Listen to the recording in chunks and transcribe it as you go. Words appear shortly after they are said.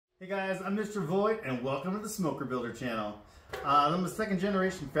Hey guys, I'm Mr. Voigt and welcome to the SmokerBuilder channel. I'm a second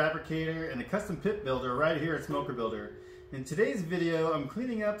generation fabricator and a custom pit builder right here at SmokerBuilder. In today's video, I'm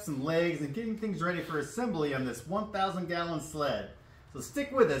cleaning up some legs and getting things ready for assembly on this 1,000 gallon sled. So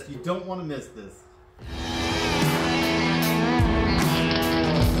stick with us, you don't want to miss this.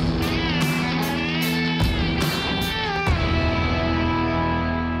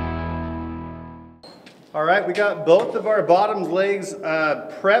 All right, we got both of our bottom legs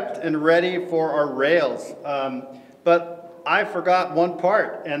prepped and ready for our rails. But I forgot one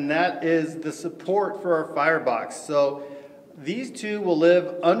part, and that is the support for our firebox. So these two will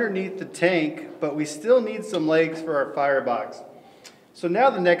live underneath the tank, but we still need some legs for our firebox. So now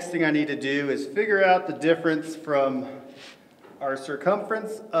the next thing I need to do is figure out the difference from our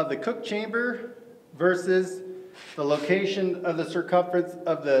circumference of the cook chamber versus the location of the circumference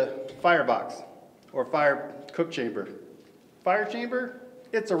of the firebox. Or fire cook chamber. Fire chamber?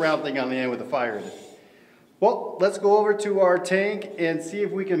 It's a round thing on the end with a fire in it. Well, let's go over to our tank and see if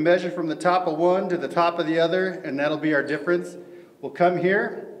we can measure from the top of one to the top of the other, and that'll be our difference. We'll come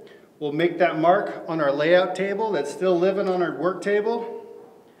here, we'll make that mark on our layout table that's still living on our work table.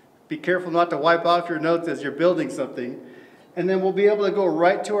 Be careful not to wipe off your notes as you're building something. And then we'll be able to go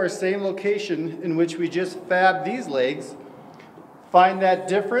right to our same location in which we just fabbed these legs. Find that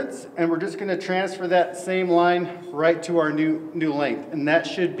difference, and we're just going to transfer that same line right to our new length. And that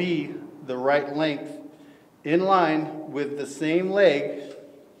should be the right length in line with the same leg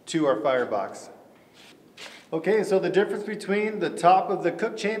to our firebox. Okay, so the difference between the top of the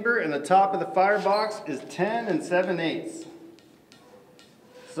cook chamber and the top of the firebox is 10 7/8.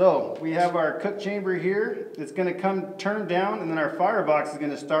 So we have our cook chamber here. It's going to turn down, and then our firebox is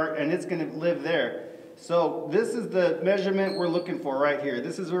going to start, and it's going to live there. So this is the measurement we're looking for right here.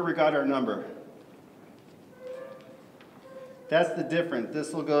 This is where we got our number. That's the difference.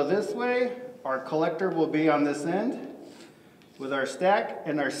 This will go this way. Our collector will be on this end with our stack,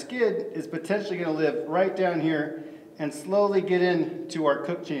 and our skid is potentially going to live right down here and slowly get into our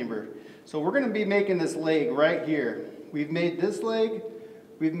cook chamber. So we're going to be making this leg right here. We've made this leg.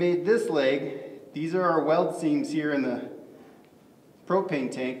 We've made this leg. These are our weld seams here in the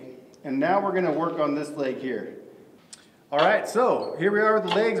propane tank. And now we're going to work on this leg here. All right, so here we are with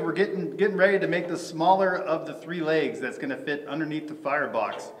the legs. We're getting ready to make the smaller of the three legs that's going to fit underneath the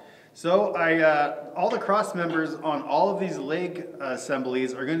firebox. So all the cross members on all of these leg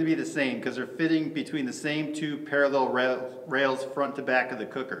assemblies are going to be the same because they're fitting between the same two parallel rails front to back of the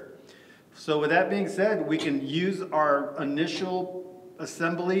cooker. So with that being said, we can use our initial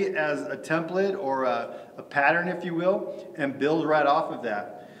assembly as a template or a pattern, if you will, and build right off of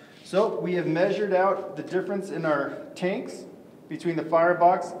that. So we have measured out the difference in our tanks between the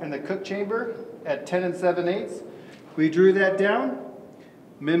firebox and the cook chamber at 10 7/8. We drew that down,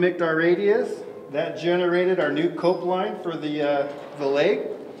 mimicked our radius. That generated our new cope line for the leg.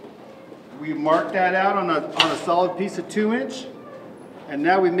 We marked that out on a solid piece of 2-inch. And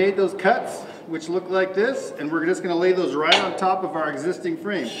now we made those cuts, which look like this, and we're just going to lay those right on top of our existing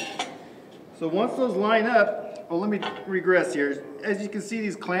frame. So once those line up, well, let me regress here. As you can see,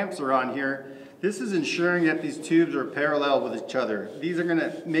 these clamps are on here. This is ensuring that these tubes are parallel with each other. These are going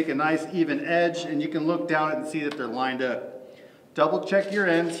to make a nice even edge, and you can look down and see that they're lined up. Double check your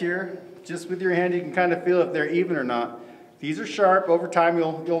ends here. Just with your hand, you can kind of feel if they're even or not. These are sharp. Over time,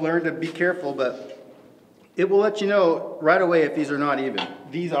 you'll learn to be careful, but it will let you know right away if these are not even.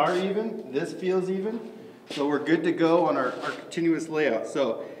 These are even. This feels even. So we're good to go on our continuous layout.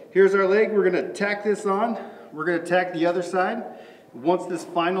 So here's our leg. We're going to tack this on. We're going to tack the other side. Once this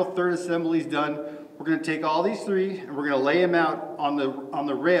final third assembly is done, we're going to take all these three and we're going to lay them out on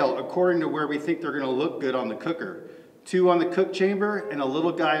the rail according to where we think they're going to look good on the cooker. 2 on the cook chamber and a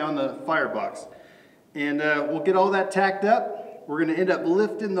little guy on the firebox. And we'll get all that tacked up. We're going to end up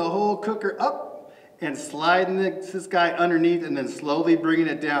lifting the whole cooker up and sliding this guy underneath and then slowly bringing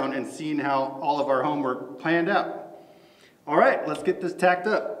it down and seeing how all of our homework planned out. All right, let's get this tacked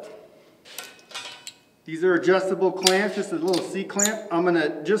up. These are adjustable clamps, just a little C-clamp. I'm going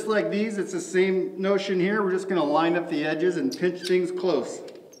to, just like these, it's the same notion here. We're just going to line up the edges and pinch things close.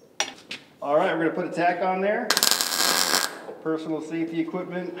 All right, we're going to put a tack on there. Personal safety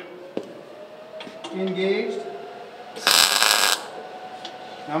equipment engaged.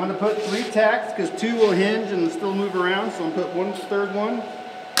 Now I'm going to put 3 tacks because 2 will hinge and still move around, so I'm going to put 1/3 one.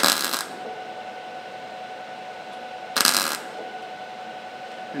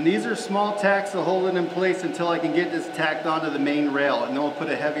 And these are small tacks to hold it in place until I can get this tacked onto the main rail, and then we'll put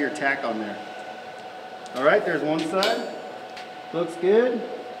a heavier tack on there. All right, there's one side. Looks good.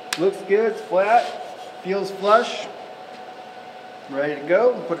 Looks good, it's flat, feels flush. Ready to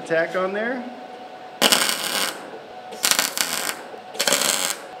go. Put a tack on there.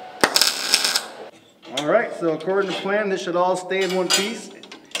 All right, so according to plan, this should all stay in one piece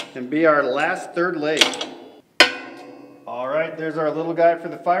and be our last third leg. All right, there's our little guy for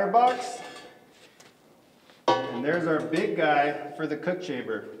the firebox. And there's our big guy for the cook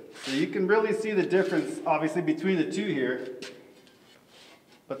chamber. So you can really see the difference, obviously, between the two here.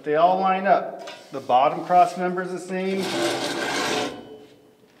 But they all line up. The bottom cross member is the same.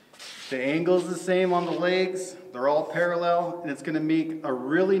 The angle is the same on the legs. They're all parallel, and it's going to make a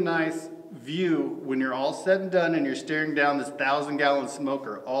really nice view when you're all said and done and you're staring down this 1,000-gallon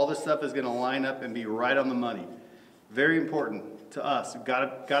smoker. All this stuff is going to line up and be right on the money. Very important to us. We've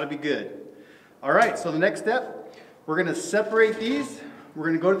got to be good. All right, so the next step, we're going to separate these. We're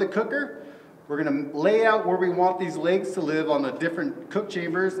going to go to the cooker. We're going to lay out where we want these legs to live on the different cook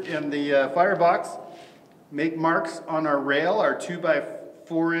chambers in the firebox. Make marks on our rail, our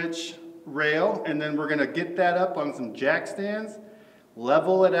 2x4-inch rail, and then we're going to get that up on some jack stands,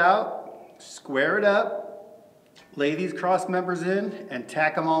 level it out, square it up, lay these cross members in, and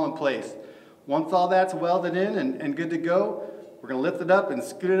tack them all in place. Once all that's welded in and good to go, we're going to lift it up and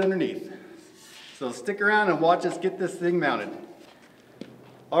scoot it underneath. So stick around and watch us get this thing mounted.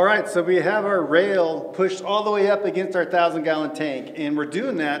 All right, so we have our rail pushed all the way up against our 1,000-gallon tank, and we're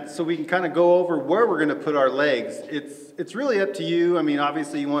doing that so we can kind of go over where we're going to put our legs. It's really up to you. I mean,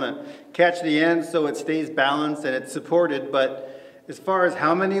 obviously you want to catch the end so it stays balanced and it's supported, but as far as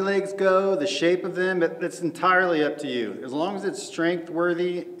how many legs go, the shape of them, it's entirely up to you. As long as it's strength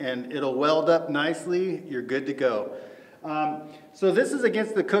worthy and it'll weld up nicely, you're good to go. So this is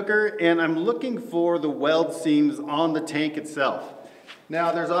against the cooker, and I'm looking for the weld seams on the tank itself.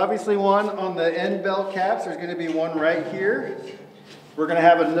 Now there's obviously one on the end bell caps. There's going to be one right here. We're going to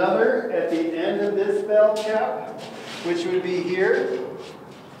have another at the end of this bell cap, which would be here.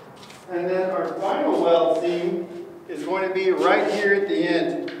 And then our final weld seam is going to be right here at the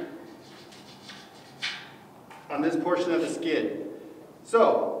end on this portion of the skid.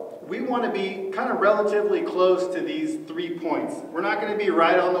 So we want to be kind of relatively close to these 3 points. We're not going to be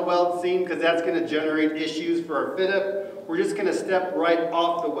right on the weld seam because that's going to generate issues for our fit up. We're just going to step right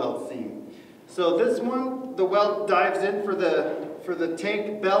off the weld seam. So this one, the weld dives in for the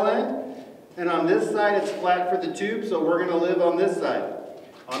tank bell end, and on this side it's flat for the tube, so we're going to live on this side.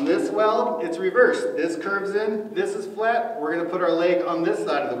 On this weld, it's reversed. This curves in, this is flat. We're going to put our leg on this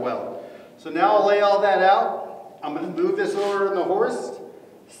side of the weld. So now I'll lay all that out. I'm going to move this over on the horse,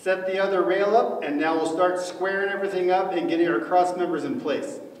 set the other rail up, and now we'll start squaring everything up and getting our cross members in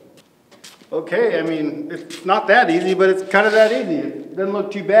place. Okay, I mean, it's not that easy, but it's kind of that easy. It doesn't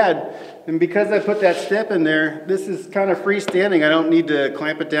look too bad. And because I put that step in there, this is kind of freestanding. I don't need to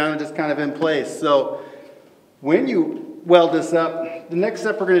clamp it down and just kind of in place. So when you weld this up, the next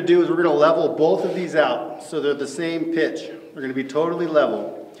step we're going to do is we're going to level both of these out so they're the same pitch. They're going to be totally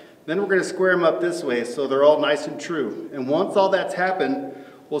level. Then we're going to square them up this way so they're all nice and true. And once all that's happened,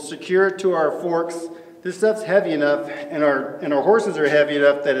 we'll secure it to our forks. This stuff's heavy enough, and our horses are heavy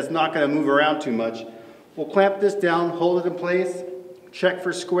enough that it's not going to move around too much. We'll clamp this down, hold it in place, check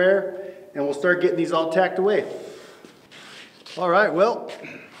for square, and we'll start getting these all tacked away. All right, well,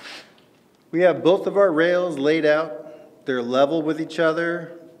 we have both of our rails laid out. They're level with each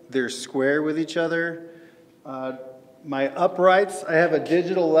other. They're square with each other. My uprights, I have a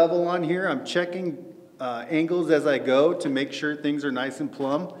digital level on here. I'm checking angles as I go to make sure things are nice and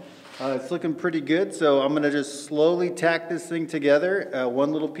plumb. It's looking pretty good, so I'm going to just slowly tack this thing together,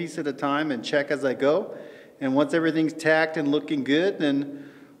 one little piece at a time, and check as I go. And once everything's tacked and looking good, then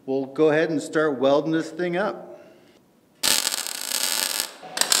we'll go ahead and start welding this thing up.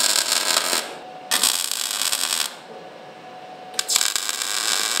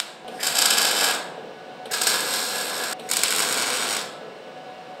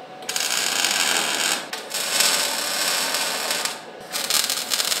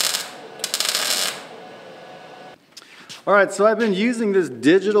 All right, so I've been using this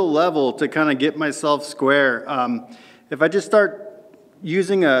digital level to kind of get myself square. If I just start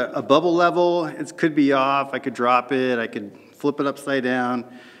using a bubble level, it could be off. I could drop it. I could flip it upside down.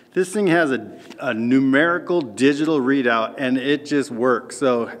 This thing has a numerical digital readout, and it just works.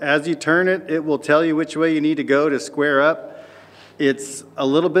 So as you turn it, it will tell you which way you need to go to square up. It's a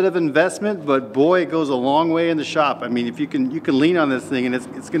little bit of investment, but boy, it goes a long way in the shop. I mean, if you can lean on this thing, and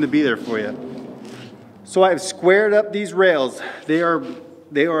it's going to be there for you. So I've squared up these rails. They are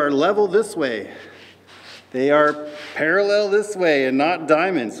level this way. They are parallel this way and not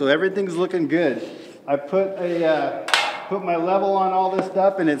diamond, so everything's looking good. I put my level on all this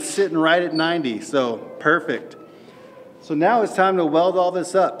stuff, and it's sitting right at 90, so perfect. So now it's time to weld all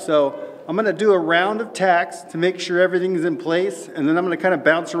this up. So I'm gonna do a round of tacks to make sure everything's in place, and then I'm gonna kind of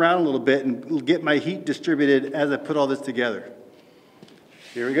bounce around a little bit and get my heat distributed as I put all this together.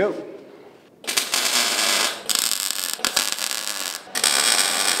 Here we go.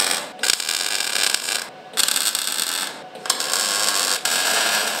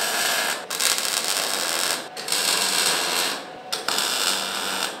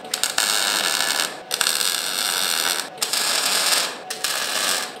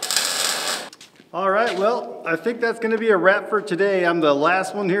 All right, well, I think that's gonna be a wrap for today. I'm the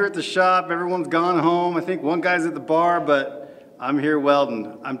last one here at the shop. Everyone's gone home. I think one guy's at the bar, but I'm here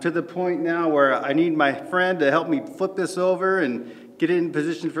welding. I'm to the point now where I need my friend to help me flip this over and get it in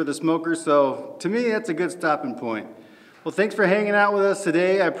position for the smoker. So to me, that's a good stopping point. Well, thanks for hanging out with us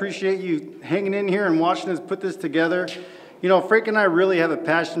today. I appreciate you hanging in here and watching us put this together. You know, Frank and I really have a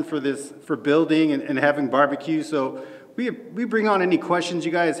passion for this, for building and having barbecue. So we bring on any questions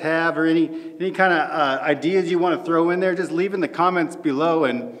you guys have or any kind of ideas you want to throw in there. Just leave in the comments below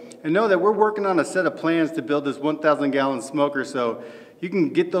and know that we're working on a set of plans to build this 1,000-gallon smoker. So you can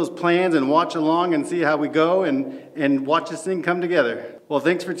get those plans and watch along and see how we go and watch this thing come together. Well,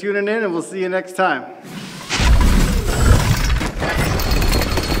 thanks for tuning in, and we'll see you next time.